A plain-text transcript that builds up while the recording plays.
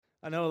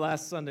I know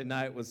last Sunday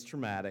night was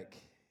traumatic.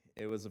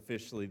 It was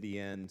officially the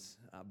end,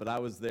 but I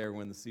was there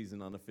when the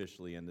season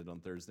unofficially ended on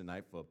Thursday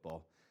Night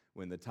Football,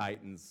 when the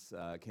Titans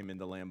came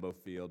into Lambeau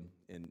Field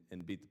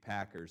and beat the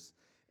Packers.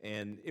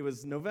 And it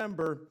was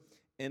November,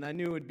 and I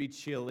knew it would be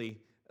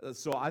chilly,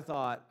 so I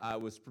thought I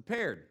was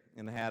prepared.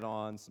 And I had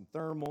on some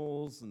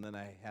thermals, and then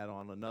I had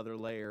on another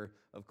layer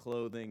of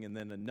clothing, and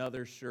then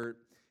another shirt.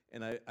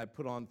 And I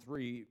put on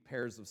 3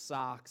 pairs of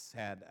socks,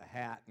 had a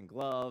hat and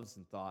gloves,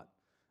 and thought,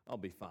 I'll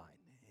be fine.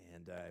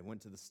 And I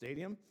went to the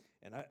stadium,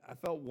 and I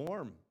felt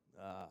warm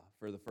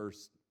for the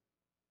first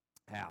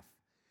half.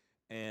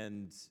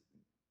 And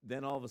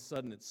then all of a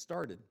sudden it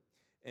started.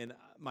 And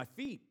my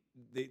feet,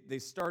 they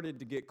started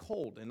to get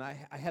cold. And I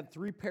had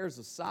 3 pairs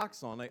of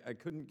socks on. I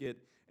couldn't get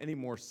any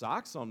more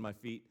socks on my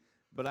feet,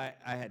 but I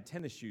had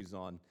tennis shoes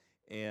on.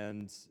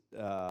 And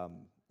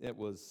it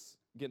was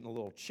getting a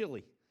little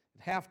chilly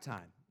at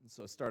halftime. And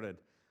so I started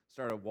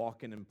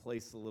walking in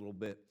place a little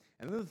bit.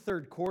 And then the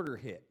third quarter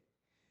hit.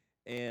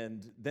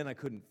 And then I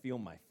couldn't feel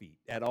my feet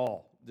at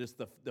all. Just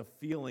the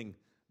feeling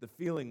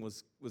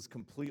was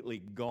completely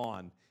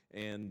gone.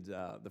 And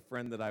the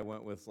friend that I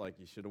went with was like,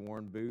 you should have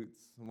worn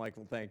boots. I'm like,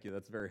 well, thank you.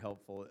 That's very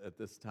helpful at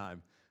this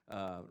time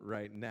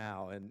right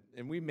now.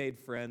 And we made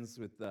friends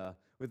with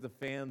the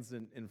fans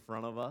in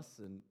front of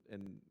us,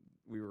 and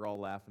we were all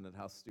laughing at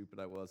how stupid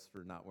I was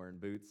for not wearing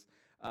boots,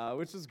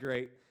 which was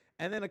great.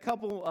 And then a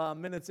couple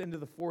minutes into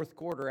the fourth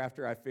quarter,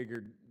 after I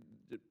figured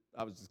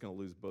I was just going to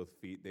lose both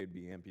feet. They'd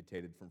be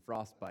amputated from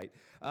frostbite.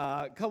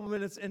 A couple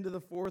minutes into the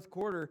fourth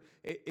quarter,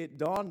 it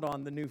dawned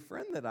on the new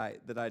friend that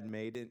I'd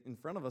made in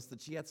front of us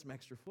that she had some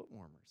extra foot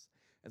warmers.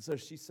 And so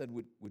she said,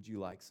 would you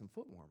like some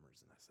foot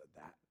warmers? And I said,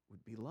 that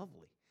would be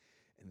lovely.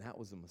 And that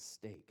was a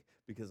mistake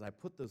because I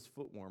put those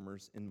foot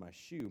warmers in my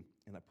shoe,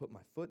 and I put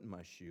my foot in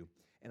my shoe,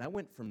 and I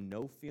went from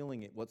no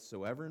feeling it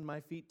whatsoever in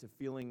my feet to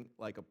feeling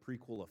like a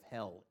prequel of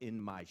hell in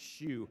my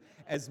shoe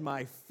as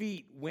my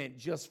feet went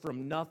just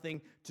from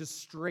nothing to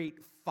straight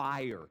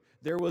fire.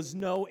 There was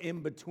no in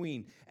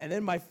between. And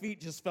then my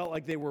feet just felt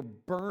like they were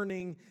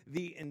burning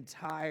the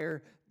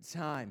entire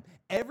time.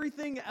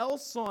 Everything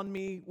else on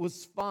me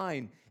was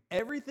fine.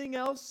 Everything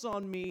else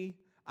on me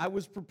I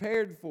was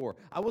prepared for.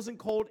 I wasn't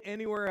cold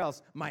anywhere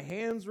else. My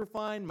hands were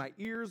fine. My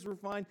ears were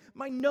fine.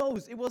 My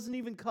nose, it wasn't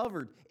even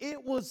covered.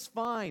 It was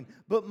fine.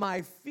 But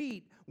my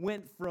feet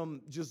went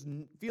from just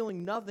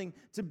feeling nothing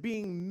to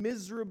being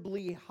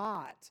miserably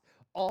hot,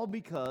 all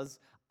because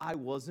I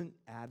wasn't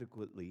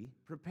adequately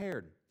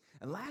prepared.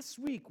 And last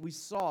week we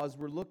saw, as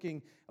we're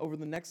looking over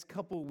the next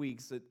couple of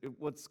weeks, at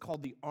what's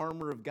called the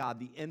armor of God,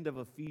 the end of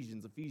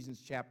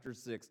Ephesians chapter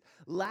 6.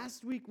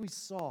 Last week we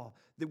saw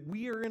that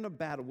we are in a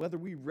battle, whether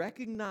we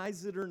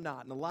recognize it or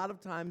not. And a lot of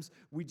times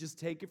we just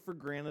take it for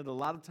granted. A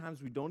lot of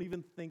times we don't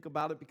even think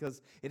about it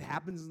because it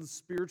happens in the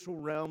spiritual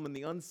realm and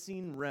the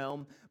unseen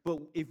realm. But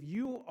if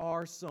you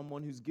are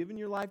someone who's given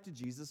your life to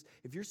Jesus,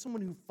 if you're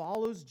someone who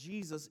follows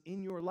Jesus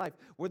in your life,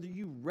 whether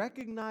you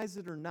recognize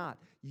it or not,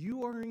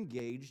 you are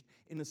engaged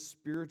in a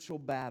spiritual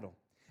battle.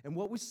 And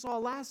what we saw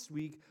last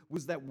week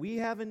was that we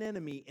have an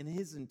enemy, and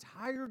his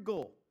entire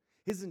goal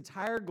is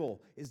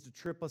to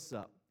trip us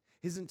up.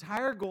 His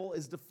entire goal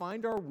is to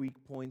find our weak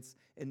points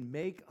and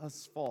make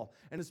us fall.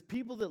 And as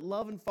people that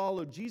love and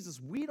follow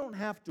Jesus, we don't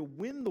have to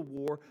win the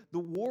war. The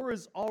war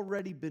has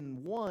already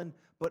been won,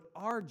 but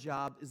our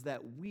job is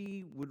that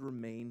we would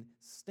remain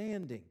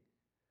standing.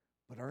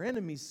 But our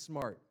enemy's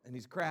smart, and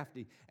he's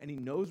crafty, and he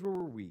knows where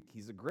we're weak.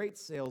 He's a great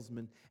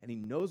salesman, and he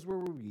knows where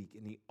we're weak,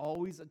 and he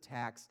always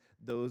attacks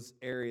those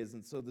areas.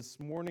 And so this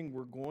morning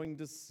we're going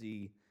to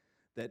see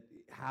that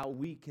how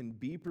we can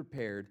be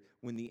prepared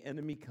when the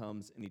enemy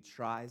comes and he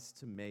tries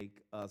to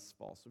make us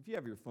fall. So if you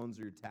have your phones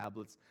or your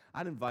tablets,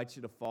 I'd invite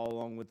you to follow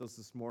along with us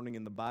this morning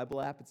in the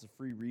Bible app. It's a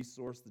free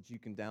resource that you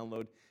can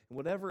download in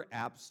whatever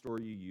app store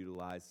you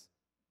utilize.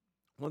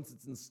 Once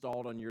it's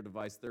installed on your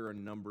device, there are a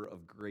number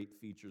of great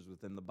features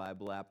within the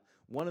Bible app.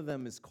 One of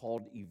them is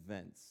called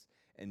Events.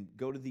 And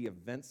go to the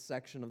Events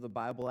section of the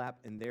Bible app,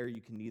 and there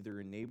you can either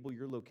enable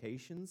your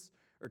locations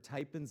or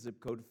type in zip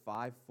code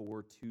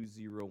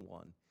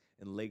 54201.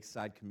 And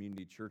Lakeside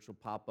Community Church will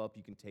pop up.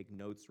 You can take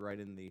notes right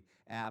in the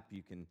app.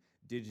 You can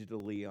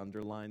digitally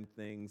underline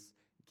things,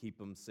 keep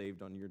them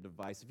saved on your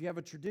device. If you have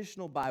a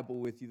traditional Bible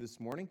with you this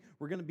morning,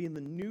 we're going to be in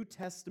the New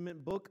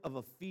Testament book of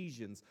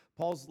Ephesians,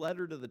 Paul's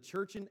letter to the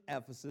church in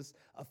Ephesus,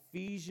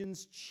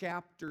 Ephesians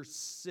chapter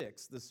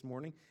 6 this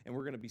morning, and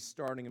we're going to be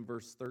starting in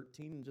verse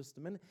 13 in just a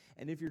minute.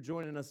 And if you're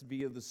joining us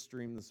via the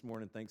stream this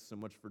morning, thanks so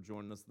much for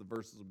joining us. The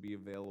verses will be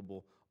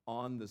available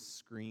on the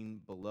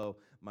screen below.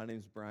 My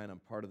name's Brian.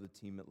 I'm part of the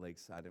team at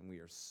Lakeside, and we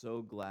are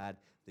so glad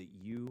that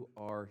you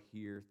are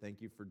here.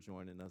 Thank you for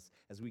joining us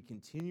as we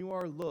continue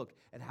our look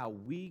at how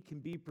we can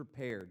be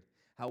prepared,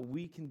 how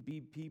we can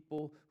be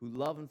people who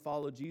love and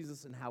follow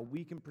Jesus, and how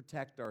we can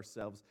protect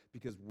ourselves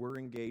because we're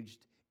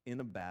engaged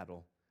in a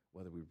battle,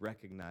 whether we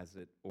recognize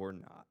it or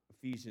not.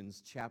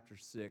 Ephesians chapter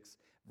 6,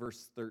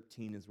 verse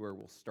 13 is where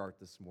we'll start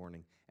this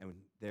morning, and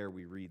there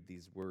we read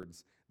these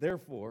words.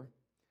 Therefore,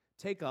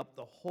 take up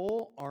the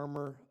whole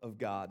armor of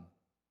God,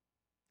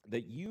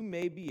 that you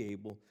may be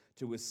able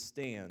to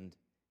withstand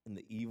in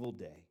the evil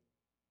day,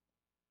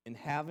 and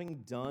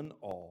having done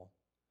all,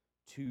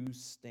 to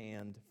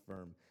stand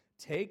firm.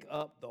 Take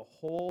up the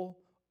whole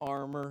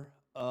armor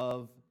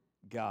of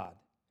God.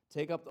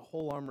 Take up the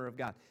whole armor of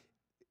God.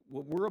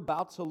 What we're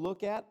about to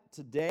look at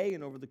today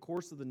and over the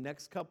course of the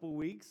next couple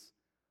weeks,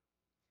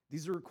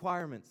 these are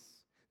requirements.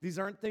 These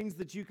aren't things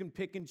that you can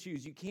pick and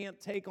choose. You can't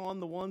take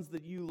on the ones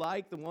that you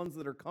like, the ones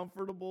that are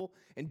comfortable,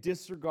 and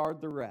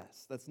disregard the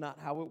rest. That's not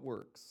how it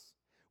works.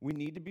 We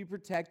need to be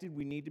protected.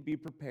 We need to be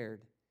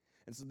prepared.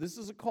 And so this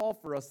is a call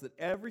for us that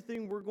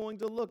everything we're going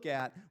to look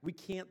at, we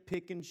can't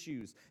pick and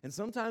choose. And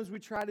sometimes we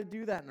try to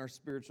do that in our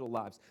spiritual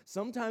lives.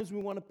 Sometimes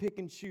we want to pick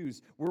and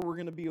choose where we're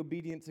going to be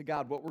obedient to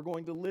God, what we're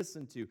going to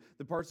listen to,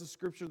 the parts of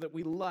Scripture that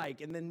we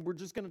like, and then we're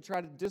just going to try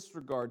to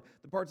disregard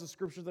the parts of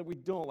Scripture that we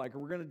don't like, or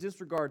we're going to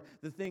disregard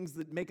the things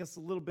that make us a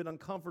little bit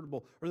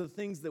uncomfortable, or the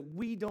things that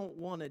we don't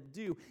want to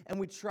do. And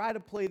we try to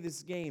play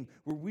this game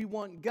where we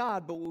want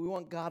God, but we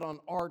want God on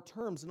our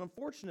terms. And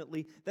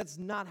unfortunately, that's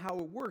not how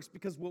it works,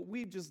 because what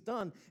we've just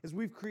done is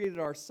we've created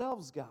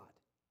ourselves God.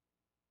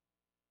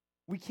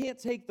 We can't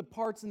take the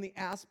parts and the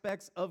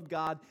aspects of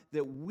God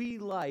that we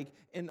like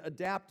and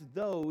adapt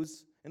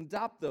those and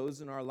adopt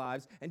those in our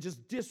lives and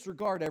just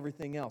disregard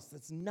everything else.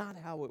 That's not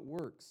how it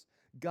works.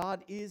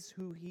 God is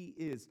who He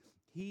is.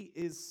 He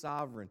is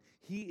sovereign.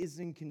 He is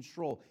in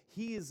control.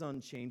 He is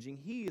unchanging.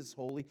 He is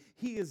holy.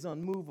 He is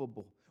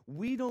unmovable.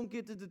 We don't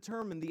get to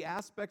determine the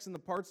aspects and the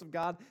parts of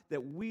God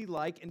that we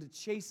like and to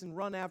chase and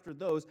run after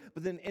those,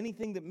 but then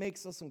anything that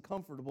makes us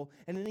uncomfortable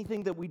and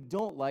anything that we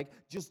don't like,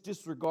 just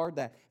disregard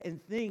that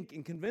and think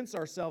and convince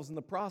ourselves in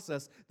the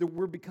process that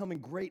we're becoming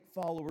great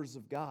followers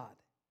of God.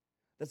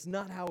 That's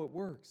not how it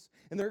works.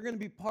 And there are going to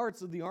be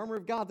parts of the armor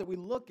of God that we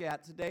look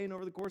at today and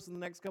over the course of the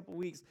next couple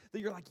weeks that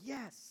you're like,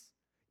 yes,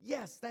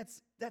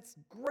 that's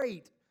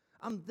great.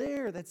 I'm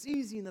there. That's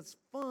easy and that's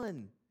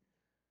fun.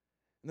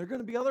 And there are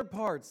going to be other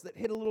parts that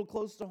hit a little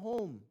close to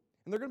home.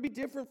 And they're going to be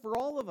different for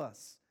all of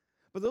us.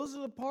 But those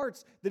are the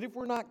parts that if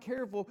we're not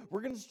careful,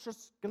 we're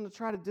just going to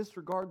try to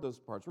disregard those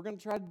parts. We're going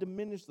to try to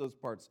diminish those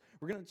parts.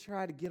 We're going to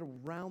try to get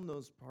around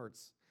those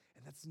parts.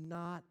 And that's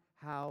not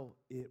how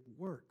it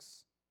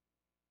works.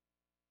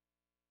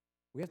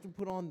 We have to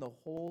put on the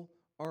whole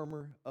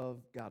armor of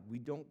God. We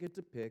don't get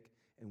to pick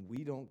and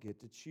we don't get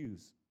to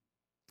choose.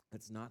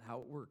 That's not how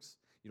it works.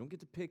 You don't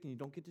get to pick and you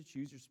don't get to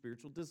choose your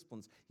spiritual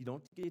disciplines. You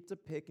don't get to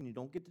pick and you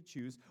don't get to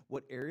choose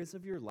what areas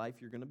of your life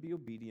you're going to be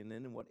obedient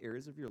in and what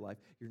areas of your life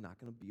you're not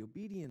going to be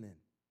obedient in.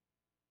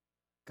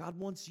 God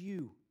wants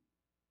you,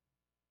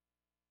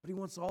 but He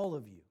wants all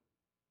of you,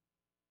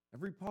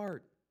 every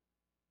part.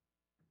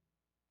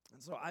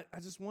 And so I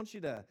just want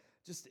you to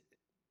just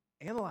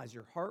analyze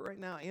your heart right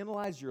now,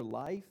 analyze your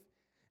life,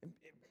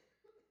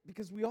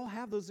 because we all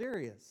have those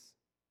areas.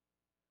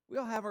 We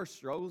all have our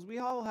struggles. We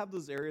all have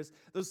those areas,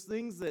 those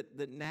things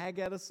that nag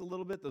at us a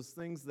little bit, those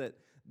things that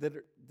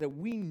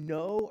we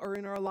know are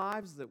in our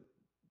lives that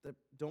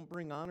don't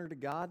bring honor to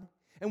God.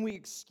 And we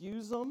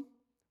excuse them,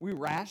 we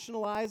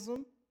rationalize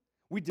them,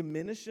 we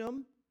diminish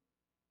them,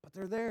 but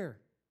they're there.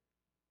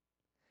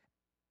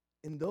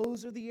 And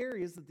those are the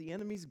areas that the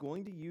enemy's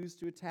going to use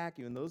to attack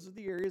you. And those are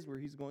the areas where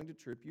he's going to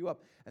trip you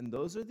up. And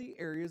those are the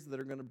areas that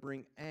are going to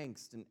bring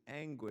angst and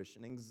anguish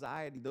and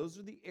anxiety. Those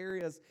are the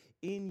areas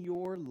in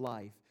your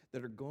life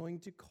that are going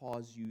to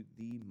cause you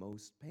the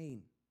most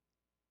pain.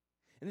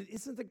 And it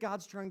isn't that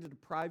God's trying to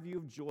deprive you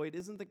of joy. It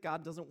isn't that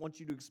God doesn't want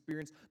you to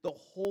experience the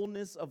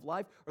wholeness of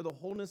life or the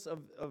wholeness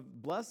of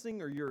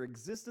blessing or your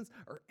existence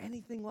or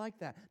anything like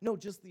that. No,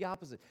 just the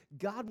opposite.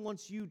 God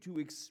wants you to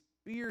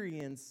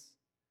experience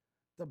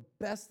the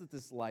best that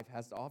this life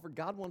has to offer.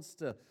 God wants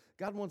to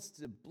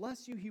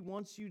bless you. He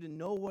wants you to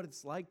know what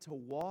it's like to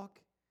walk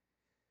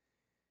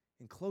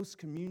in close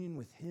communion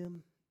with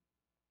Him.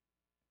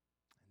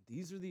 And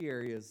these are the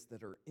areas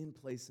that are in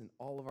place in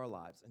all of our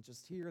lives. And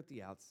just here at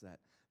the outset,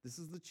 this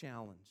is the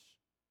challenge.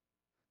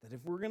 That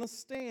if we're going to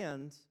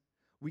stand,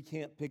 we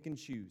can't pick and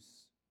choose.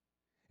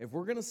 If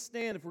we're going to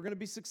stand, if we're going to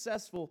be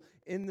successful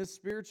in this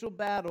spiritual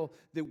battle,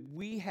 that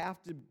we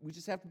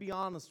just have to be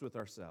honest with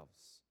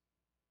ourselves.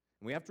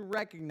 And we have to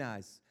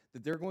recognize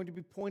that there are going to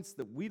be points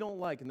that we don't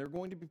like, and there are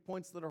going to be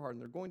points that are hard,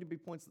 and there are going to be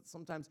points that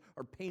sometimes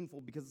are painful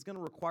because it's going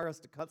to require us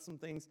to cut some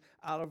things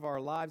out of our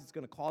lives. It's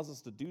going to cause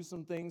us to do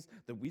some things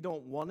that we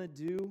don't want to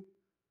do.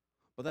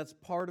 But that's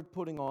part of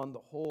putting on the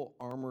whole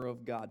armor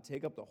of God.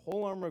 Take up the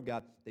whole armor of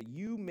God that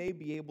you may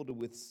be able to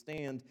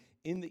withstand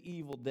in the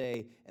evil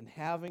day, and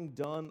having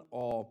done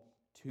all,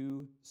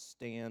 to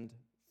stand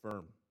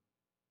firm.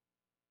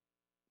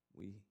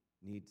 We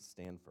need to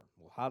stand firm.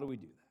 Well, how do we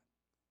do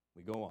that?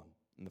 We go on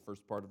in the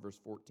first part of verse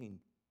 14.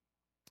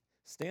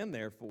 Stand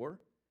therefore,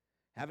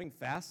 having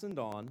fastened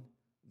on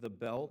the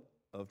belt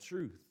of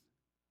truth.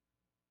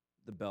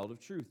 The belt of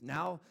truth.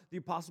 Now the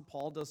Apostle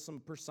Paul does some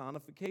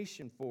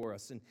personification for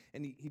us, and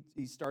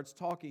he starts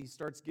talking, he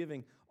starts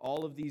giving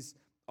all of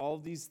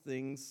these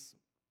things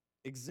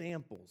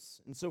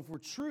examples. And so for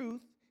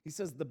truth, he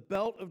says the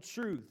belt of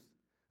truth.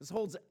 This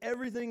holds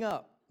everything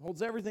up.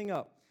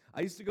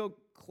 I used to go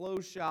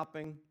clothes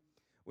shopping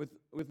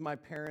with my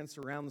parents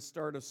around the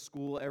start of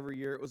school every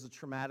year. It was a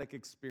traumatic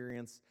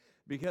experience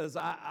because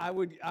I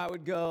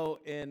would go,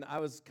 and I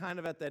was kind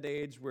of at that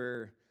age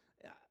where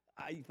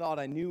I thought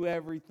I knew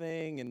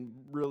everything and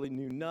really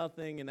knew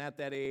nothing, and at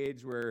that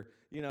age where,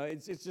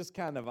 it's just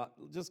kind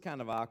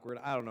of awkward.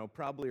 I don't know,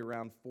 probably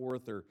around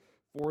fourth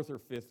or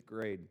fifth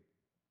grade.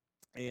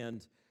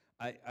 And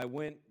I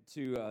went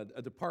to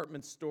a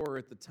department store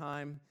at the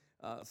time.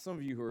 Some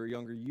of you who are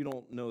younger, you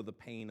don't know the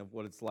pain of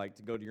what it's like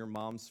to go to your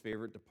mom's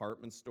favorite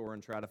department store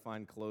and try to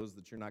find clothes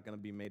that you're not going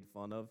to be made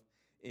fun of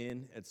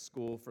at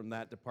school from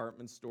that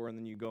department store. And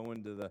then you go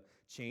into the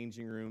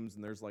changing rooms,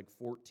 and there's like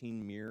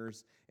 14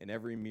 mirrors, and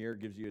every mirror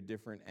gives you a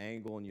different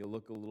angle, and you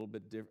look a little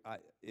bit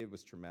different. It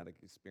was a traumatic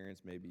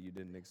experience. Maybe you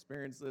didn't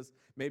experience this.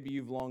 Maybe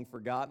you've long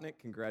forgotten it.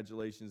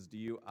 Congratulations to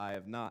you. I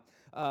have not.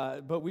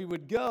 But we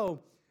would go,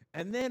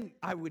 and then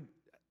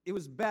it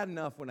was bad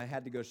enough when I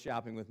had to go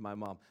shopping with my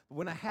mom. But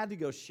when I had to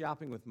go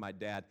shopping with my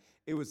dad,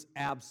 it was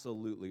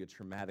absolutely a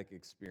traumatic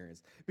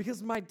experience.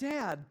 Because my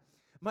dad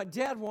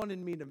wanted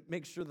me to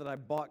make sure that I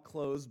bought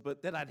clothes,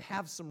 but that I'd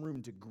have some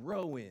room to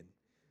grow in.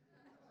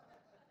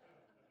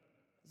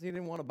 He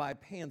didn't want to buy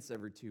pants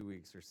every 2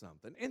 weeks or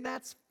something. And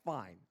that's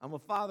fine. I'm a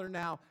father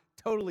now,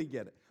 totally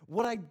get it.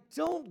 What I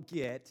don't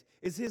get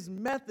is his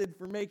method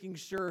for making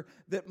sure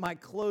that my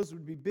clothes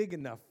would be big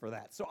enough for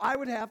that. So I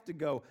would have to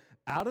go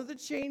out of the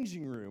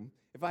changing room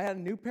if I had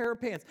a new pair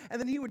of pants, and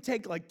then he would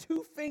take like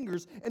 2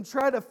 fingers and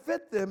try to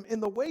fit them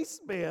in the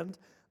waistband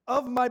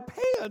of my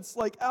pants,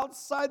 like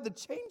outside the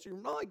changing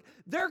room. Like,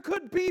 there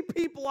could be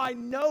people I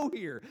know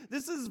here.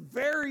 This is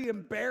very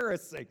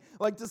embarrassing.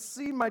 Like, to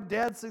see my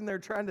dad sitting there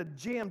trying to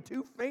jam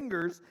 2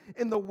 fingers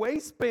in the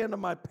waistband of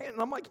my pants,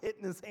 and I'm like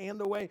hitting his hand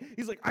away.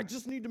 He's like, I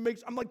just need to make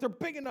sure. I'm like, they're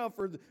big enough,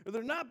 or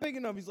they're not big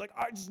enough. He's like,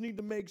 I just need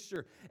to make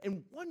sure.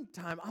 And one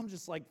time, I'm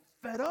just like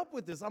fed up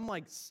with this. I'm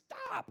like,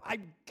 stop, I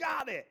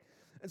got it.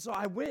 And so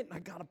I went and I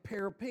got a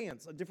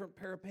different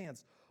pair of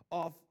pants,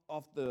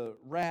 off the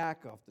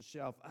rack, off the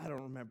shelf. I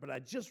don't remember, but I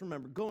just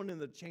remember going in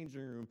the changing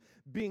room,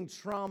 being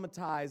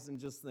traumatized, and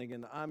just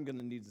thinking, I'm going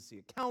to need to see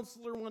a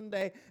counselor one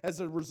day as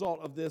a result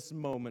of this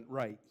moment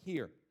right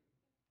here.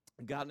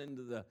 I got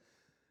into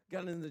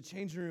the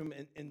changing room,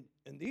 and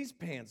these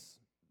pants,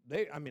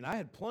 I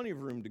had plenty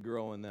of room to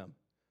grow in them.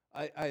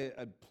 I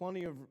had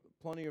plenty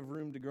of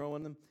room to grow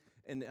in them,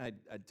 and I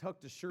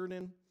tucked a shirt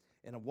in,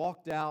 and I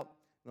walked out,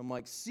 and I'm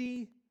like,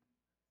 see,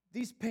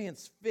 these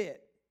pants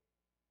fit.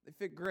 They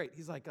fit great.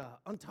 He's like,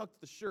 untuck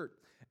the shirt.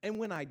 And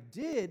when I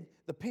did,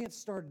 the pants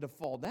started to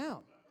fall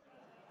down.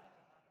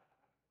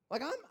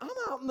 Like, I'm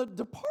out in the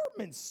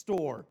department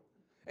store.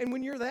 And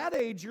when you're that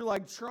age, you're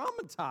like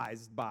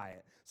traumatized by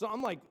it. So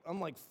I'm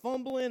like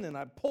fumbling, and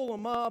I pull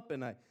them up,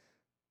 and I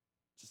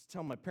just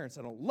tell my parents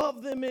I don't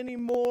love them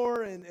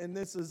anymore, and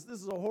this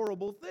is a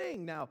horrible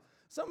thing. Now,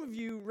 some of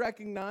you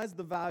recognize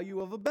the value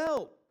of a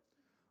belt.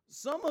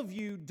 Some of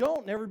you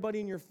don't, and everybody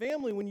in your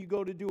family, when you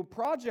go to do a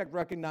project,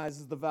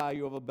 recognizes the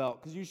value of a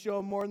belt because you show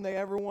them more than they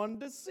ever wanted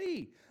to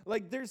see.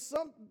 Like, there's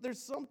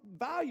some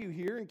value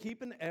here in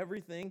keeping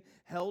everything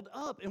held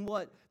up. And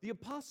what the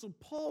Apostle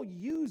Paul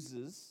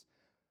uses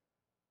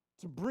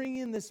to bring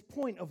in this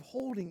point of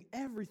holding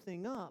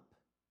everything up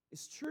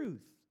is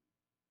truth.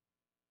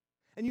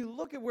 And you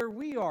look at where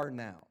we are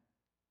now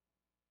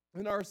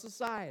in our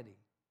society.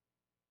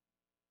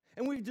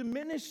 And we've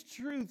diminished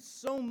truth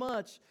so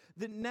much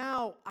that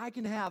now I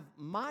can have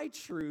my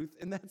truth,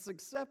 and that's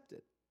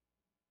accepted.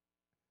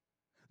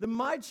 That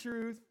my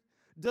truth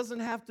doesn't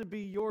have to be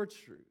your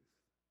truth.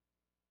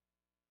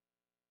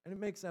 And it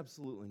makes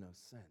absolutely no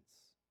sense.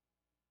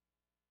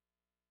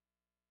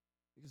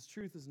 Because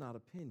truth is not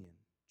opinion.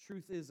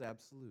 Truth is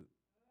absolute.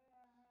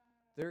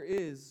 There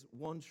is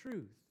one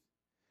truth.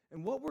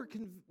 And what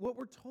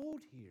we're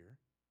told here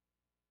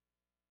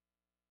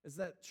is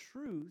that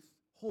truth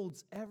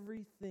holds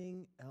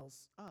everything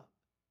else up.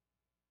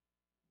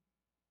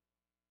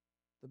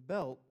 The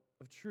belt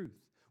of truth.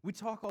 We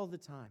talk all the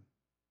time.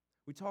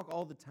 We talk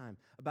all the time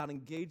about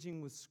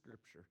engaging with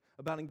Scripture,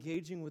 about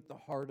engaging with the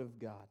heart of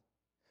God.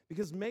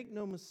 Because make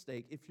no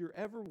mistake, if you're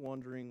ever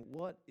wondering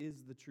what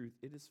is the truth,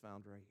 it is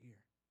found right here.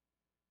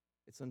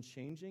 It's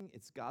unchanging.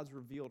 It's God's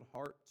revealed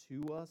heart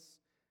to us.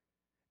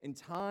 And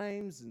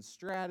times and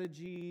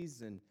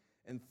strategies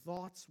and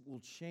thoughts will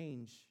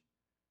change,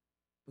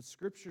 but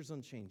Scripture's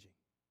unchanging.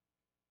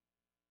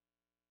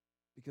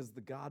 Because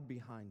the God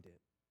behind it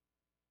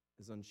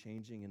is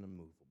unchanging and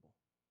immovable.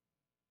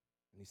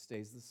 And He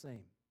stays the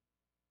same.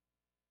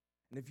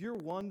 And if you're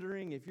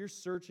wondering, if you're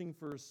searching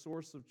for a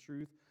source of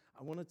truth,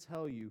 I want to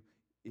tell you,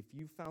 if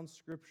you found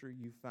Scripture,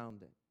 you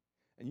found it.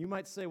 And you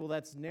might say, well,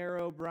 that's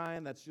narrow,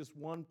 Brian. That's just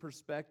one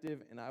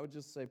perspective. And I would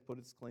just say, put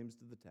its claims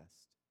to the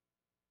test.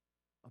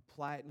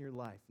 Apply it in your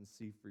life and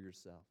see for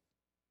yourself.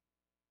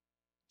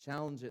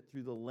 Challenge it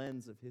through the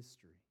lens of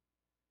history,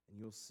 and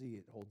you'll see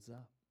it holds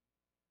up.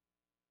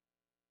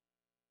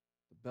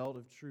 The belt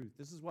of truth.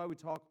 This is why we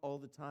talk all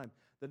the time,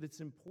 that it's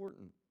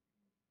important.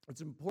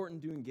 It's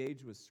important to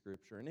engage with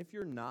Scripture. And if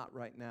you're not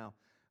right now,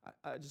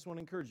 I just want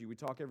to encourage you. We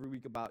talk every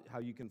week about how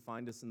you can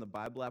find us in the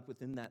Bible app.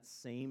 Within that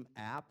same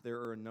app, there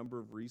are a number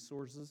of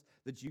resources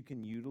that you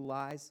can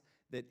utilize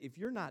that if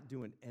you're not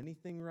doing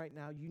anything right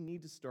now, you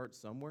need to start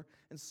somewhere.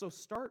 And so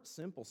start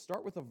simple.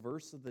 Start with a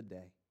verse of the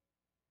day.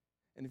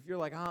 And if you're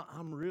like,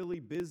 I'm really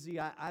busy,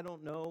 I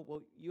don't know,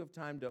 well, you have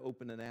time to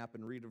open an app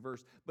and read a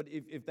verse. But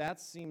if that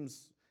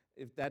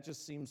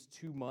just seems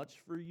too much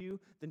for you,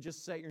 then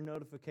just set your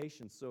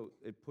notifications so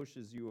it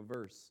pushes you a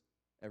verse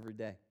every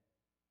day.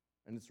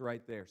 And it's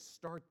right there.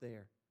 Start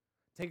there.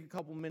 Take a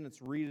couple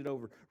minutes, read it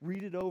over.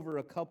 Read it over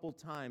a couple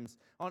times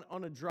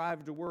on a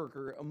drive to work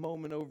or a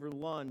moment over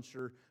lunch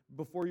or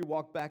before you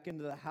walk back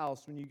into the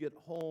house when you get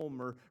home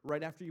or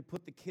right after you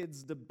put the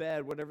kids to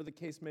bed, whatever the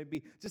case may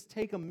be. Just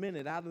take a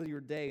minute out of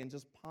your day and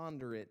just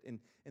ponder it and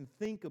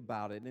think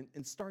about it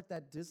and start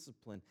that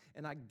discipline.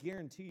 And I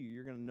guarantee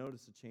you're going to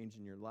notice a change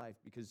in your life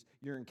because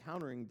you're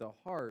encountering the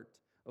heart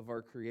of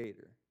our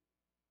Creator.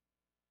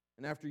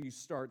 And after you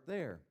start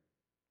there,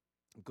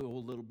 go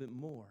a little bit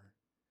more.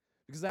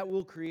 Because that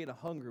will create a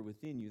hunger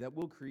within you. That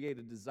will create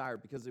a desire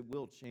because it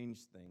will change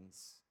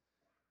things.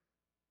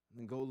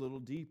 And then go a little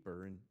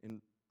deeper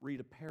and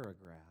read a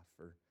paragraph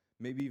or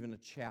maybe even a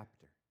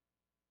chapter.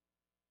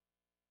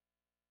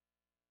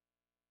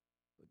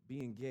 But be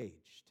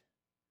engaged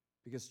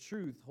because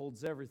truth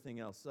holds everything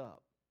else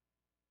up.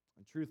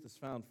 And truth is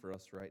found for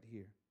us right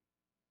here.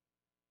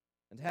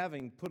 And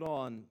having put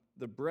on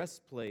the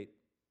breastplate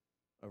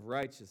of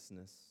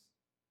righteousness,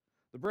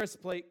 the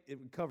breastplate, it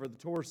would cover the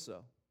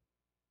torso.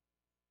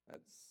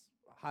 That's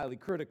highly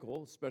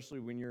critical, especially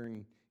when you're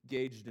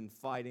engaged in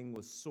fighting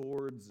with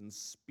swords and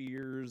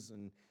spears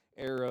and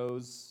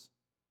arrows.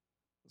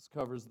 This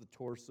covers the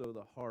torso,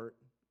 the heart,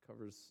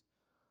 covers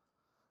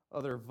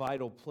other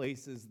vital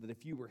places that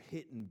if you were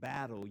hit in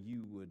battle,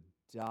 you would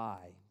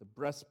die. The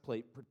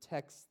breastplate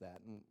protects that.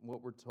 And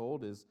what we're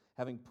told is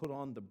having put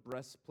on the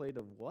breastplate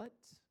of what?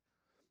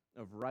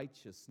 Of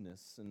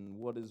righteousness. And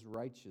what is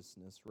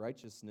righteousness?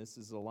 Righteousness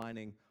is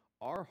aligning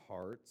our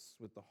hearts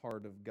with the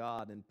heart of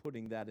God and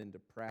putting that into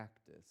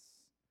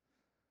practice.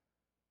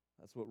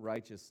 That's what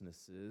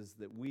righteousness is,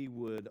 that we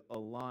would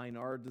align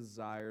our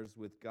desires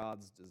with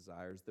God's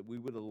desires, that we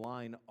would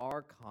align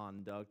our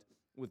conduct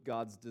with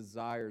God's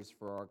desires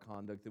for our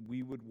conduct, that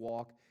we would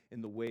walk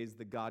in the ways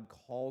that God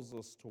calls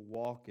us to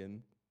walk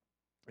in,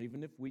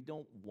 even if we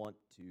don't want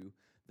to.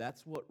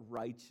 That's what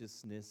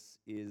righteousness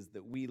is,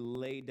 that we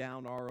lay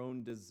down our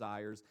own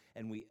desires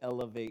and we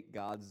elevate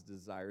God's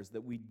desires,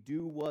 that we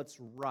do what's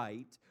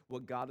right,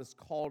 what God has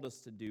called us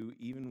to do,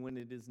 even when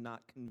it is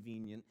not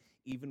convenient,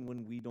 even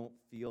when we don't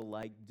feel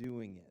like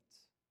doing it.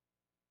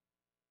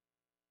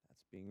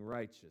 That's being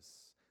righteous.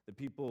 The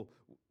people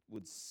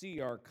would see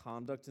our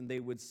conduct and they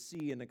would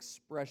see an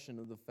expression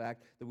of the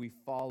fact that we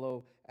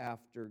follow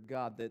after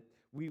God, that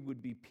we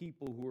would be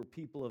people who are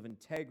people of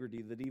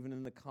integrity, that even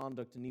in the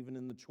conduct and even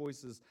in the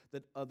choices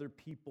that other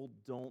people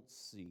don't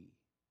see,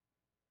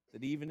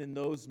 that even in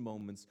those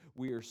moments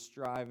we are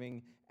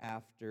striving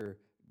after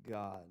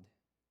God.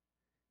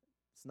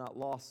 It's not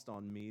lost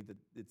on me that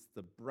it's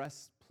the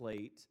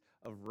breastplate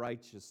of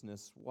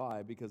righteousness.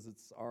 Why? Because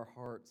it's our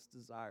heart's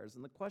desires.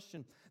 And the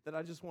question that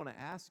I just want to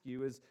ask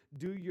you is,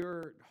 do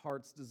your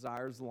heart's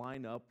desires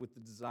line up with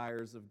the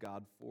desires of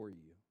God for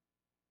you?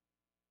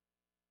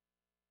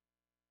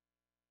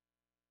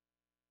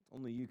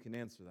 Only you can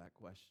answer that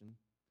question.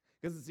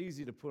 Because it's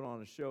easy to put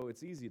on a show,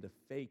 it's easy to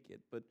fake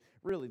it, but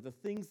really the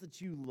things that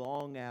you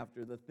long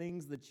after, the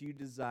things that you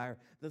desire,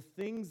 the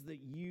things that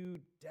you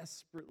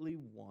desperately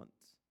want,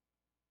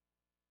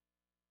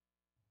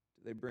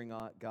 do they bring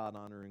God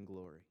honor and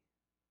glory?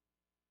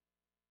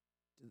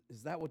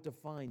 Is that what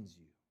defines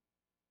you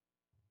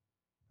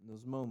in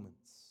those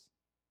moments?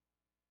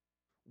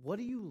 What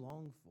do you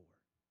long for?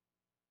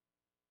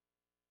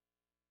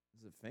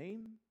 Is it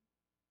fame?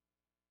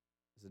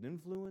 Is it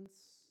influence?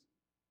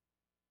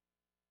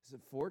 Is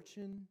it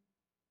fortune?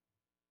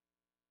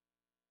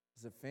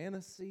 Is it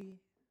fantasy?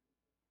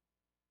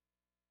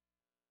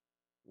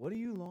 What do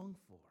you long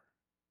for?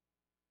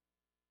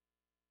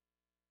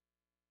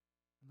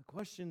 And the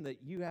question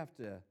that you have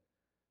to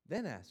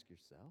then ask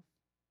yourself,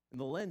 and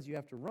the lens you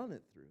have to run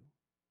it through,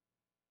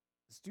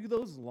 is, do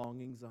those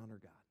longings honor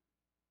God?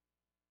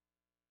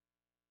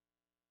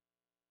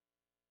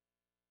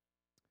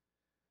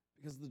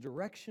 Because the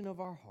direction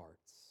of our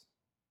hearts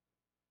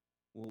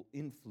will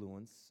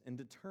influence and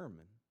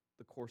determine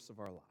the course of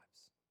our lives.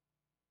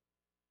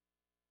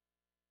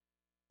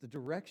 The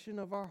direction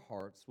of our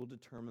hearts will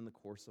determine the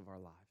course of our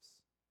lives.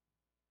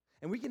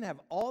 And we can have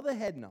all the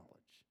head knowledge.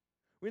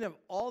 We can have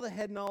all the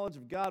head knowledge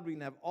of God. We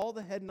can have all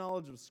the head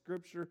knowledge of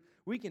Scripture.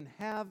 We can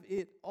have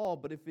it all,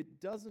 but if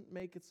it doesn't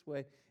make its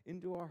way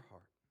into our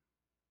heart,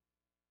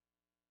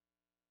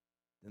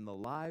 then the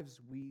lives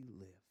we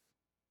live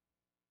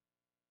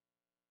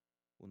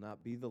will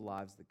not be the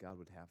lives that God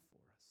would have for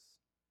us.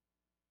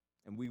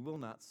 And we will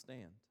not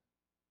stand.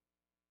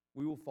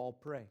 We will fall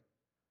prey.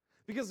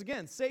 Because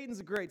again, Satan's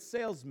a great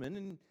salesman,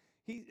 and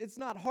It's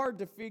not hard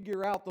to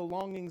figure out the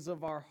longings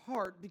of our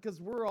heart because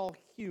we're all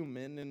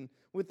human, and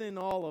within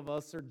all of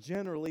us are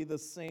generally the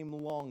same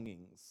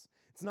longings.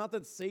 It's not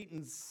that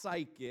Satan's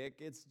psychic,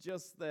 it's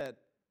just that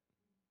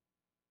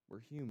we're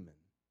human.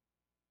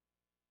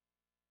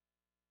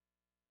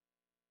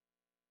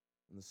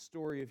 And the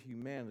story of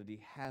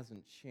humanity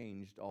hasn't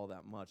changed all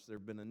that much. There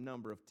have been a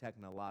number of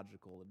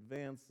technological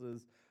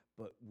advances,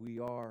 but we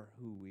are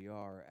who we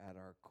are at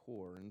our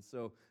core. And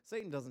so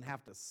Satan doesn't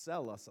have to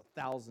sell us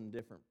 1,000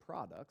 different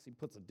products. He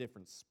puts a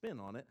different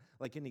spin on it,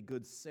 like any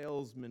good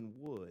salesman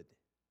would.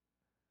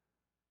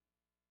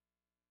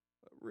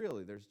 But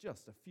really, there's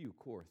just a few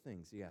core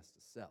things he has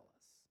to sell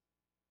us.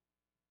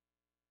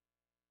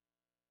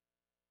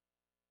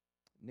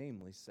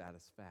 Namely,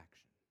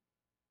 satisfaction.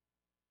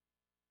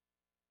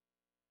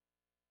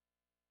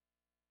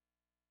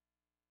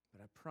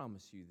 But I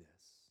promise you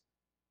this,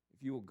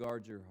 if you will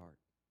guard your heart,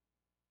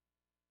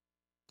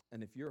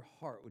 and if your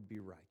heart would be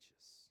righteous,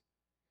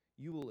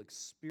 you will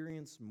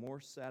experience more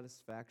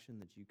satisfaction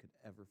than you could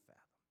ever fathom.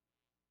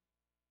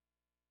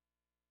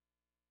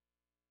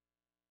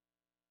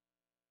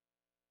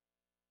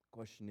 The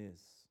question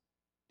is,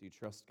 do you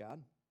trust God?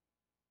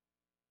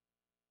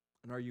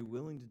 And are you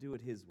willing to do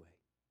it His way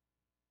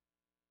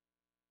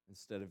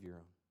instead of your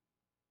own?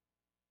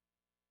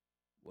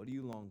 What do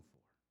you long for?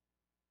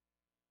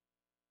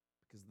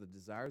 Because the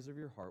desires of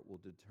your heart will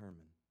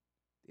determine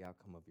the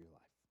outcome of your life.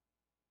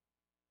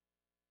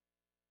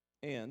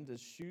 And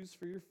as shoes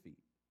for your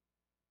feet,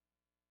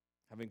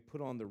 having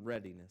put on the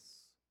readiness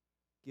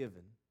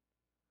given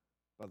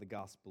by the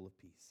gospel of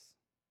peace.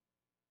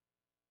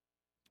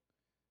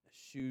 As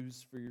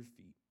shoes for your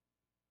feet,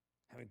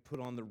 having put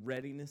on the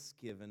readiness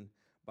given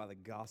by the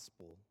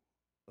gospel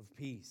of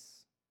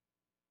peace.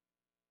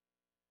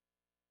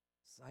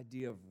 This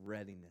idea of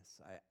readiness,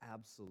 I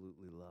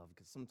absolutely love,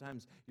 because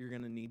sometimes you're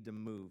going to need to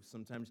move.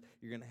 Sometimes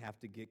you're going to have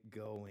to get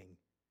going.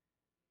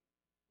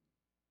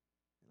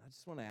 And I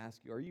just want to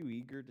ask you, are you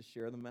eager to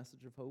share the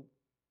message of hope?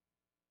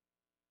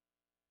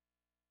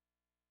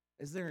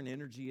 Is there an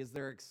energy, is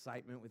there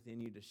excitement within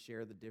you to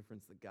share the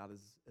difference that God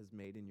has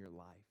made in your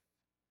life?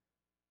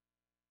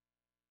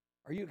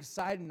 Are you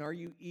excited and are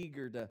you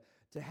eager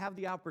to have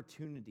the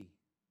opportunity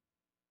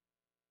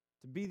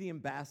to be the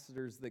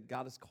ambassadors that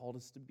God has called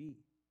us to be?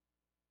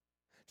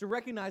 To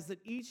recognize that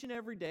each and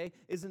every day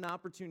is an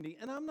opportunity.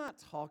 And I'm not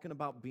talking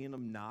about being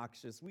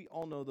obnoxious. We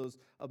all know those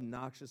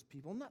obnoxious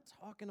people. I'm not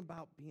talking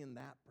about being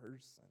that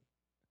person.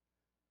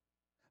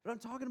 But I'm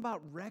talking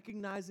about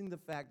recognizing the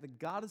fact that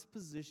God has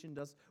positioned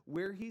us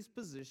where He's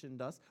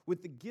positioned us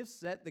with the gift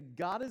set that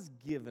God has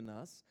given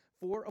us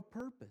for a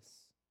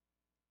purpose.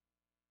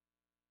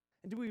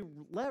 And do we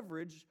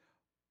leverage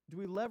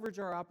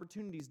our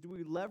opportunities? Do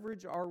we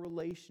leverage our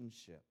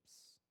relationships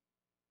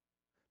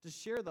to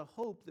share the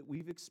hope that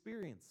we've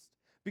experienced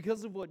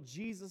because of what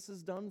Jesus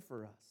has done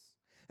for us?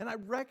 And I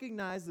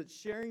recognize that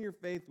sharing your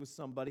faith with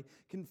somebody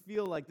can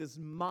feel like this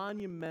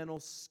monumental,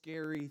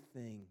 scary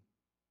thing.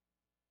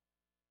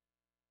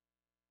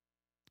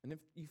 And if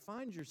you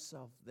find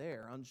yourself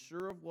there,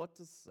 unsure of what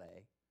to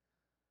say,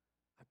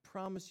 I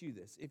promise you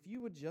this, if you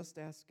would just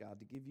ask God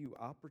to give you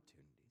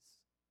opportunities,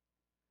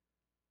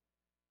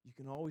 you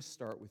can always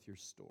start with your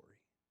story.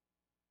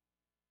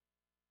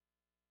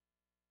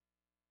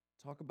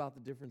 Talk about the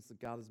difference that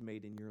God has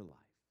made in your life.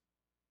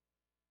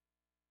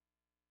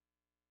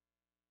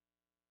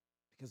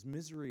 Because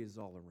misery is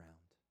all around.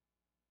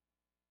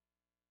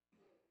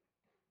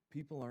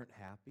 People aren't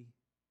happy,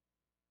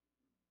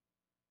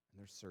 and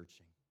they're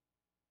searching.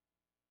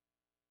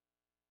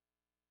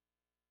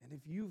 And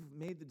if you've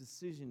made the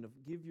decision to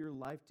give your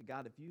life to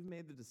God, if you've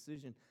made the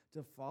decision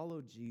to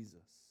follow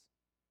Jesus,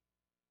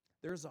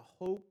 there's a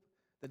hope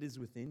that is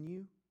within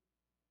you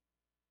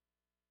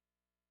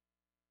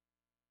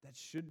that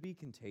should be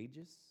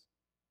contagious.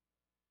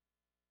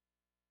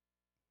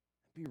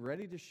 Be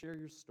ready to share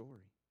your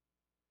story.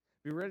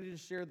 Be ready to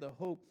share the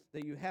hope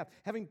that you have,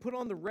 having put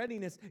on the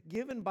readiness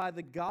given by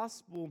the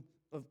gospel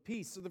of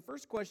peace. So the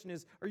first question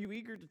is, are you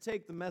eager to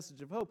take the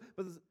message of hope?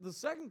 But the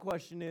second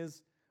question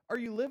is, are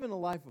you living a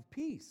life of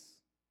peace?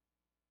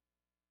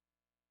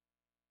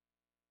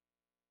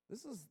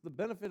 This is the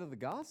benefit of the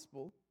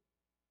gospel,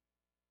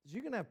 is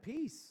you can have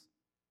peace.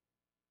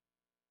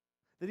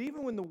 That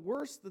even when the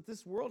worst that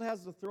this world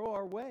has to throw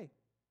our way,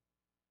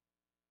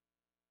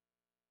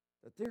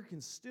 that there can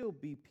still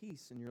be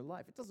peace in your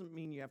life. It doesn't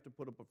mean you have to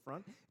put up a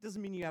front. It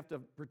doesn't mean you have to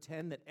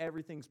pretend that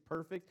everything's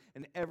perfect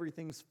and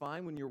everything's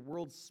fine when your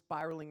world's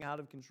spiraling out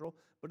of control.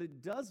 But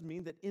it does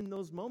mean that in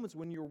those moments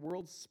when your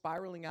world's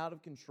spiraling out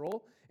of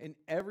control and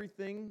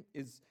everything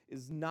is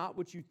not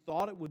what you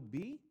thought it would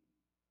be,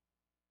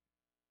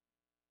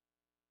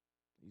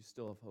 you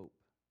still have hope.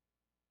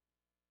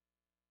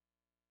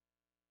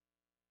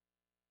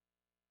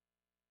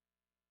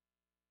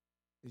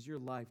 Is your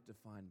life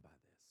defined by this?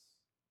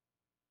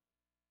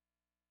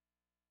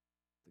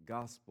 The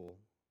gospel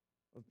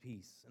of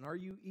peace. And are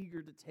you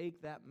eager to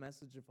take that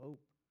message of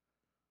hope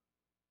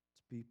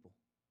to people?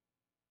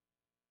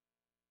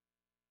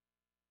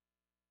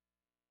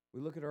 We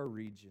look at our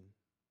region,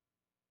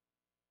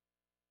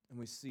 and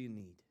we see a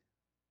need.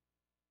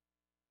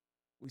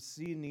 We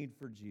see a need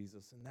for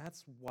Jesus, and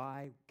that's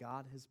why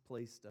God has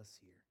placed us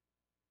here.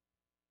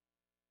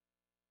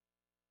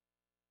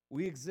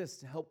 We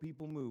exist to help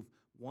people move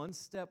one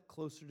step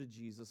closer to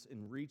Jesus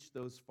and reach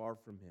those far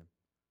from Him.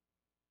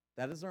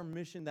 That is our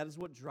mission. That is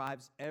what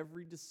drives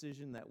every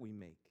decision that we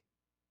make.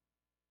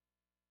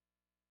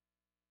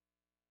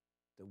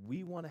 That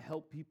we want to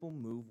help people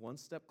move one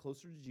step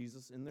closer to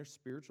Jesus in their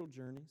spiritual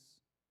journeys.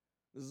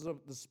 This is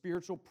the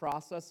spiritual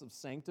process of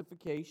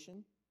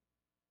sanctification.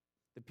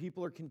 That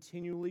people are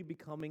continually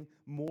becoming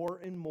more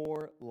and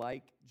more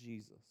like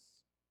Jesus.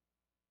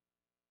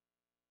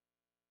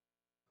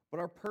 But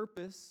our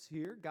purpose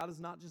here, God has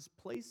not just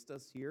placed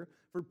us here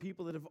for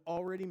people that have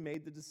already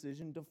made the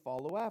decision to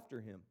follow after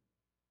Him.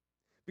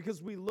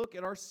 Because we look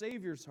at our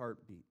Savior's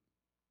heartbeat.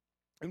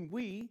 And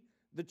we,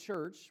 the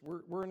church,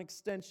 we're an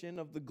extension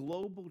of the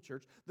global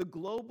church. The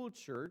global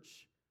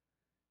church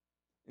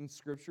in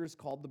Scripture is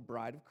called the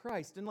bride of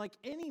Christ. And like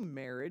any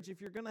marriage, if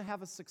you're going to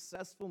have a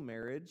successful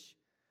marriage,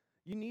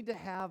 you need to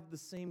have the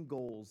same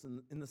goals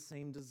and the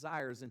same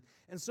desires.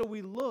 And so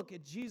we look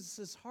at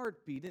Jesus'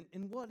 heartbeat.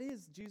 And what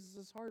is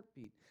Jesus'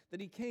 heartbeat?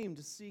 That He came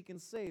to seek and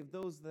save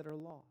those that are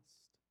lost.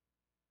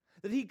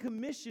 That He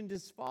commissioned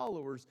His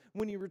followers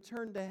when He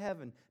returned to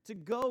heaven to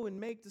go and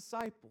make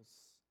disciples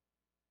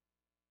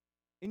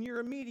in your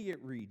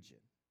immediate region.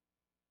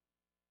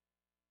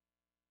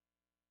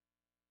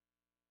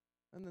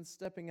 And then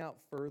stepping out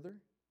further,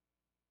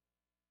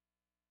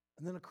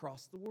 and then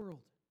across the world.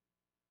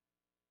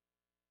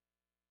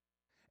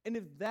 And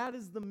if that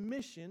is the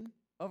mission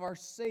of our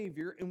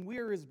Savior and we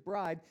are His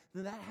bride,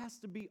 then that has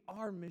to be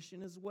our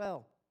mission as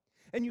well.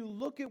 And you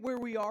look at where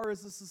we are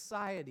as a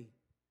society,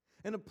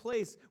 in a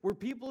place where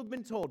people have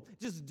been told,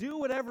 just do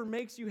whatever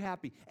makes you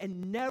happy.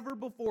 And never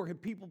before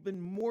have people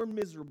been more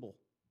miserable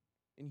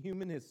in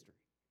human history.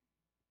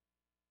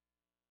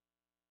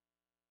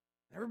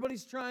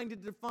 Everybody's trying to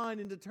define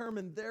and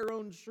determine their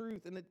own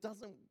truth, and it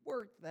doesn't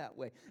work that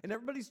way. And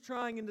everybody's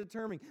trying and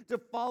determining to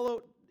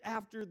follow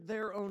after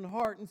their own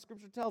heart. And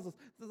Scripture tells us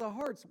that the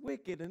heart's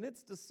wicked and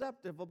it's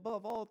deceptive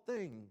above all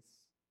things.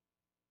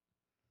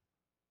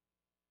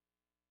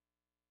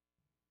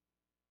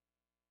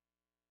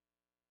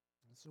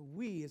 And so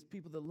we, as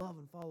people that love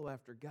and follow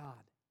after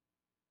God,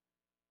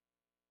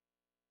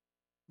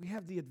 we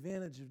have the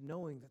advantage of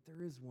knowing that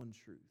there is one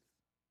truth.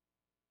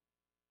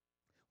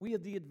 We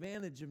have the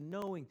advantage of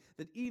knowing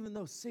that even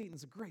though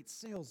Satan's a great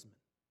salesman,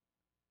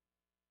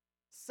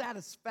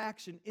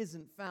 satisfaction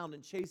isn't found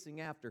in chasing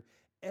after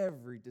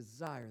every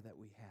desire that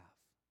we have.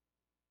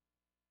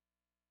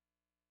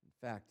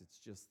 In fact, it's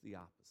just the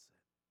opposite.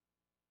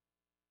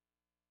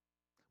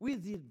 We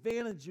have the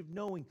advantage of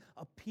knowing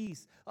a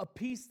peace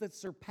that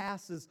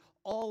surpasses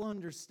all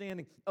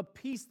understanding, a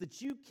peace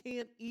that you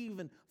can't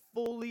even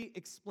fully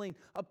explain,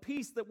 a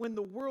peace that when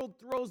the world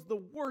throws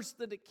the worst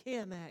that it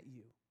can at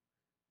you,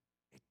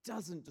 it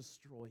doesn't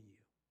destroy you.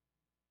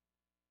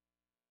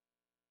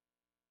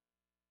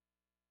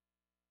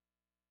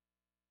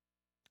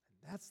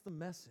 And that's the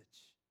message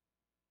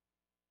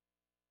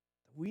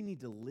that we need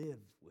to live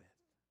with.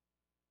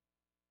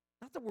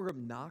 Not that we're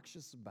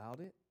obnoxious about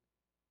it,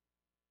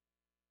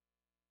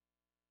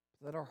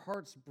 but that our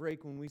hearts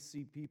break when we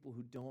see people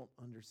who don't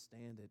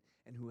understand it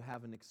and who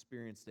haven't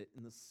experienced it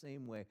in the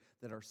same way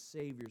that our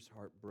Savior's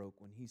heart broke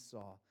when He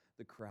saw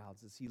the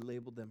crowds as He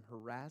labeled them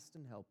harassed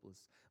and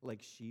helpless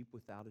like sheep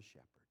without a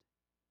shepherd.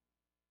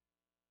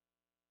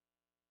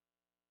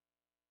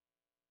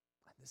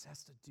 And this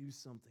has to do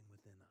something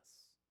within us.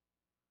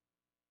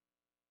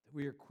 That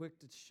we are quick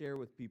to share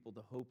with people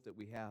the hope that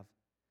we have,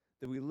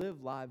 that we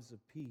live lives of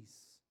peace,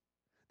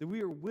 that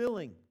we are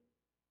willing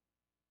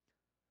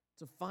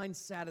to find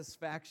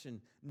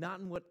satisfaction not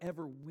in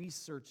whatever we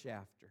search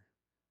after,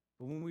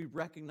 but when we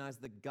recognize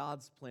that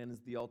God's plan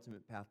is the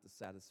ultimate path to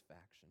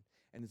satisfaction.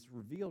 And it's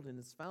revealed and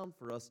it's found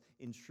for us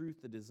in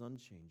truth that is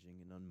unchanging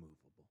and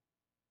unmovable.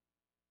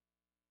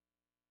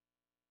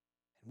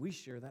 And we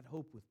share that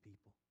hope with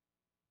people.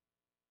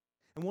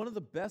 And one of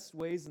the best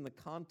ways in the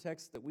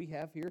context that we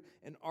have here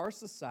in our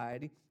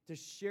society to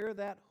share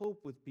that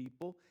hope with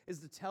people is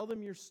to tell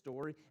them your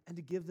story and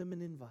to give them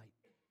an invite.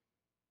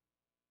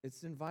 It's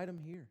to invite them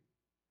here,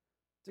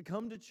 to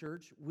come to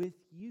church with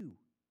you.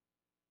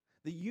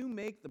 That you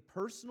make the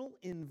personal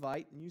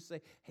invite and you say,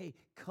 hey,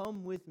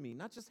 come with me.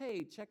 Not just,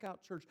 hey, check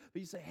out church,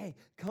 but you say, hey,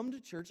 come to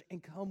church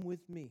and come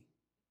with me.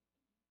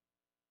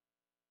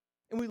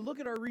 And we look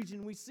at our region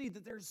and we see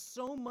that there's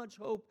so much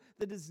hope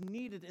that is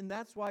needed, and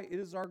that's why it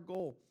is our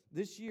goal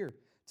this year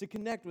to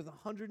connect with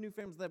 100 new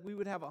families, that we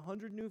would have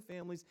 100 new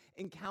families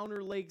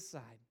encounter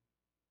Lakeside.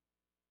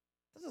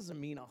 That doesn't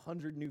mean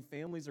 100 new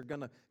families are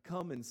going to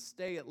come and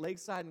stay at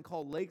Lakeside and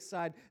call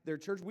Lakeside their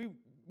church.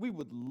 We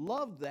would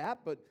love that,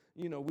 but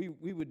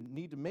we would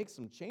need to make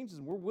some changes,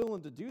 and we're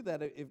willing to do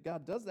that if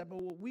God does that. But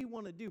what we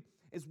want to do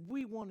is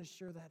we want to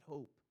share that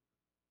hope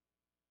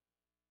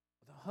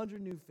with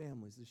 100 new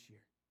families this year.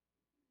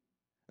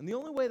 And the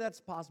only way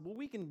that's possible,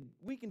 we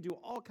can do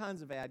all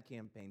kinds of ad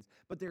campaigns,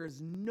 but there is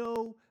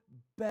no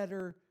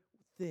better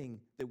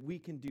thing that we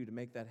can do to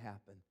make that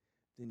happen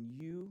than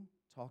you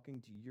talking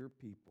to your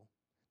people,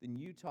 than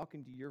you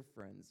talking to your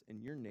friends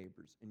and your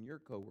neighbors and your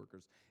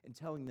coworkers and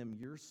telling them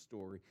your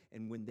story.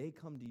 And when they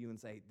come to you and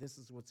say, this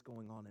is what's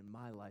going on in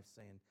my life,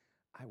 saying,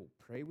 I will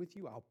pray with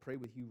you. I'll pray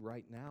with you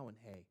right now. And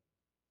hey,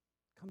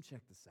 come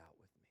check this out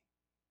with me.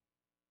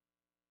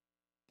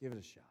 Give it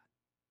a shot.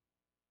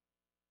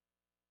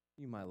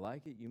 You might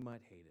like it. You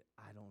might hate it.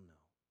 I don't know.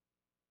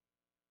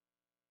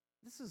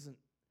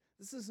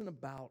 This isn't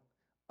about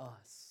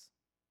us.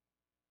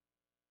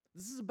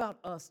 This is about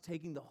us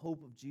taking the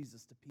hope of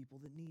Jesus to people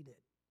that need it.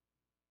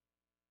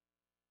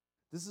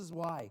 This is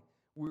why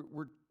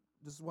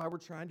we're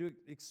trying to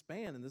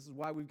expand, and this is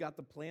why we've got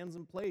the plans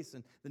in place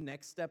and the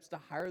next steps to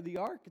hire the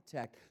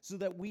architect so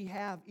that we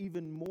have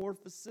even more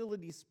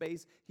facility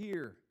space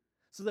here,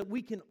 so that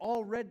we can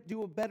already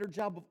do a better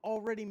job of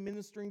already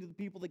ministering to the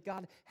people that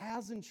God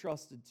has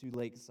entrusted to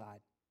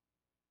Lakeside.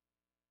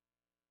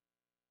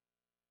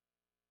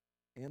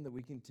 And that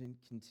we can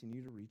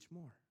continue to reach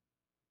more.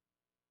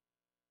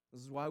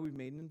 This is why we've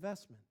made an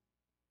investment.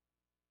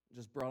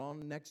 Just brought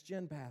on a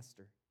next-gen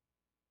pastor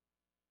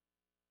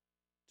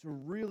to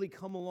really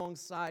come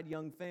alongside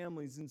young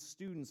families and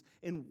students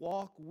and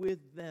walk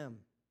with them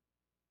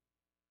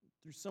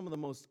through some of the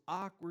most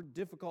awkward,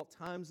 difficult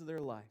times of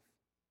their life.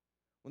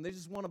 When they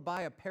just want to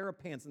buy a pair of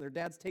pants and their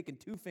dad's taking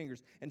two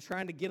fingers and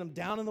trying to get them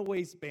down in the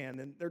waistband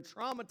and they're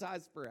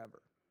traumatized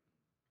forever.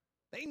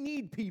 They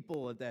need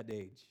people at that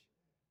age.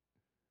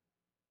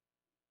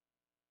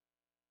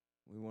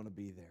 We want to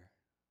be there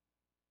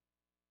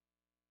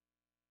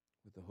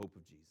with the hope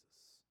of Jesus.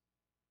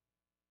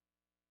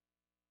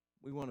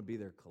 We want to be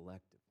there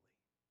collectively.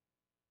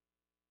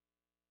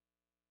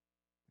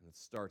 And it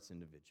starts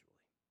individually.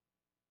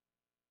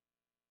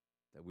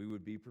 That we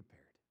would be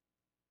prepared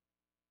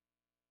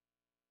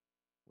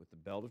with the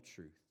belt of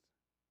truth,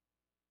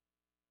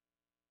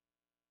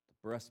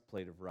 the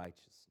breastplate of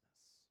righteousness,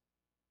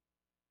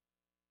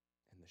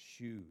 and the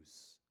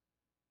shoes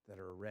that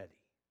are ready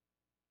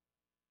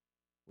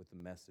with the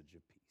message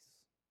of peace.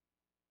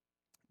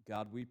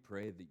 God, we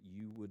pray that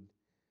you would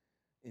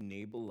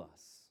enable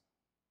us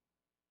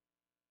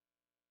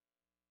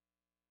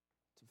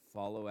to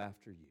follow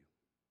after you,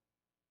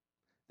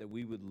 that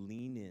we would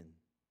lean in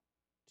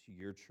to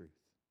your truth,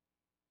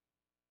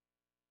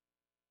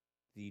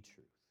 the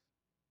truth.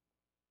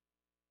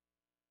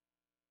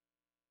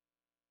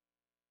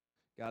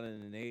 God,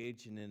 in an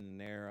age and in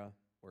an era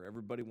where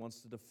everybody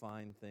wants to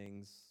define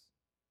things,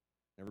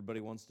 everybody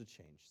wants to change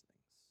things,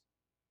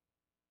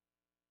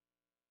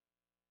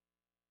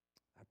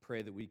 I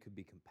pray that we could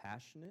be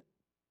compassionate.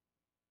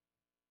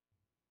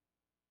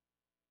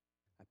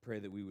 I pray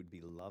that we would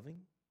be loving.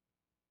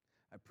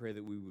 I pray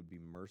that we would be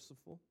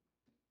merciful.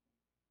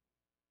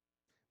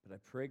 But I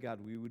pray, God,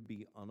 we would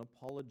be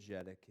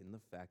unapologetic in the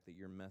fact that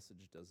your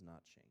message does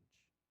not change.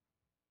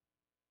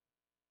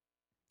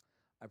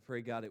 I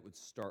pray, God, it would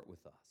start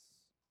with us.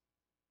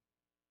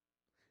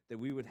 That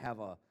we would have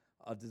a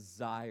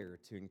desire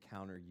to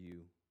encounter you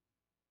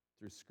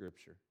through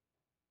Scripture.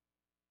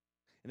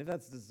 And if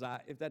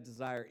that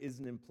desire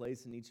isn't in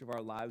place in each of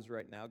our lives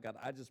right now, God,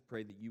 I just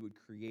pray that you would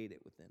create it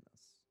within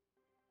us.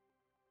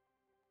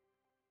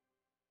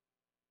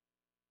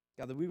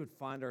 God, that we would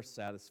find our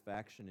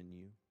satisfaction in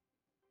you.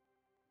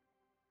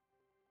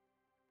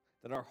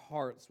 That our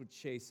hearts would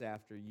chase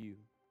after you.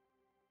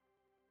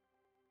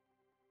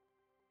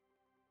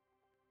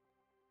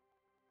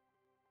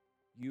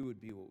 You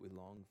would be what we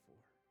long for.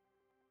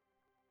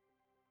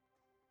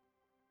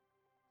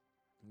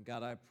 And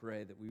God, I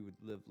pray that we would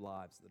live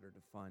lives that are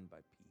defined by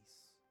peace.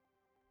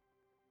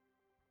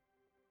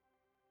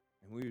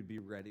 And we would be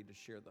ready to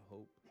share the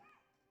hope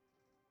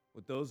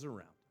with those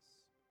around us.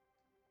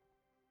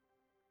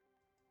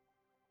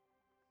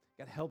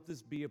 God, help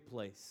this be a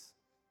place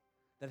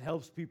that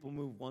helps people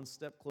move one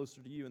step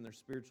closer to you in their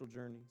spiritual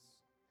journeys.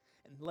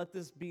 And let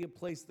this be a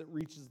place that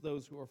reaches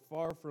those who are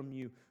far from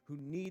you, who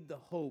need the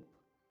hope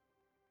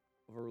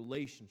of a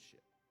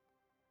relationship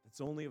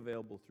that's only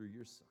available through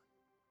your Son.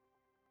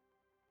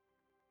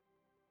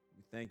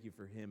 We thank you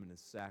for him and his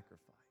sacrifice.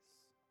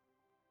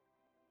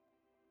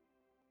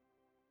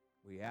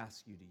 We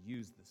ask you to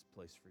use this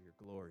place for your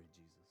glory,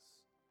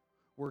 Jesus.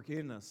 Work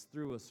in us,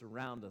 through us,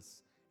 around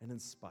us, and in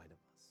spite of us.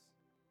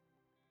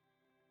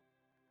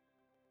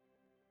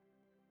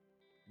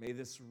 May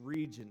this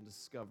region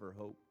discover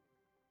hope.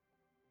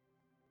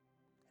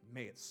 And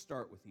may it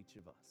start with each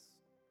of us.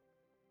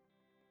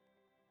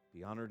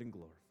 Be honored and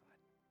glorified.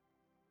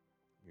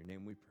 In your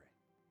name we pray.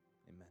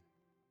 Amen.